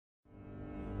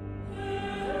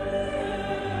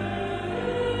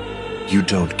You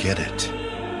don't get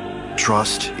it.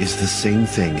 Trust is the same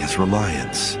thing as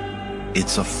reliance.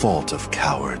 It's a fault of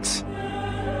cowards.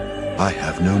 I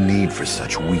have no need for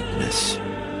such weakness.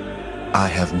 I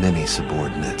have many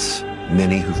subordinates,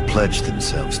 many who've pledged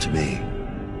themselves to me,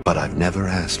 but I've never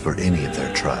asked for any of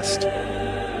their trust.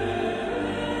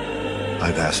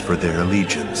 I've asked for their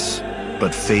allegiance,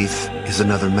 but faith is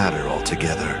another matter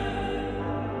altogether.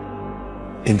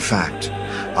 In fact,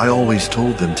 I always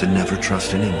told them to never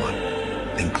trust anyone,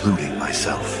 including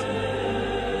myself.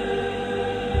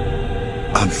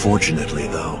 Unfortunately,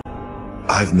 though,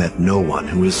 I've met no one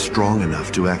who is strong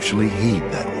enough to actually heed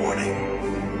that warning.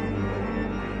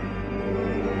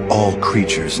 All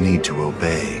creatures need to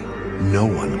obey. No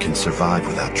one can survive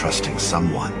without trusting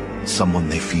someone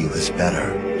they feel is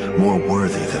better, more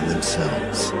worthy than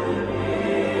themselves.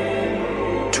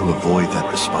 To avoid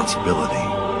that responsibility,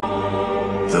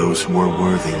 those who are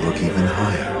worthy look even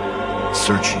higher,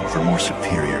 searching for more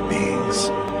superior beings.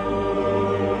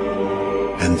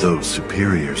 And those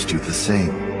superiors do the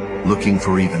same, looking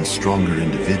for even stronger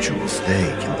individuals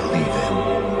they can believe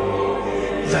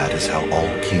in. That is how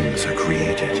all kings are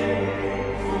created.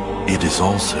 It is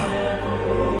also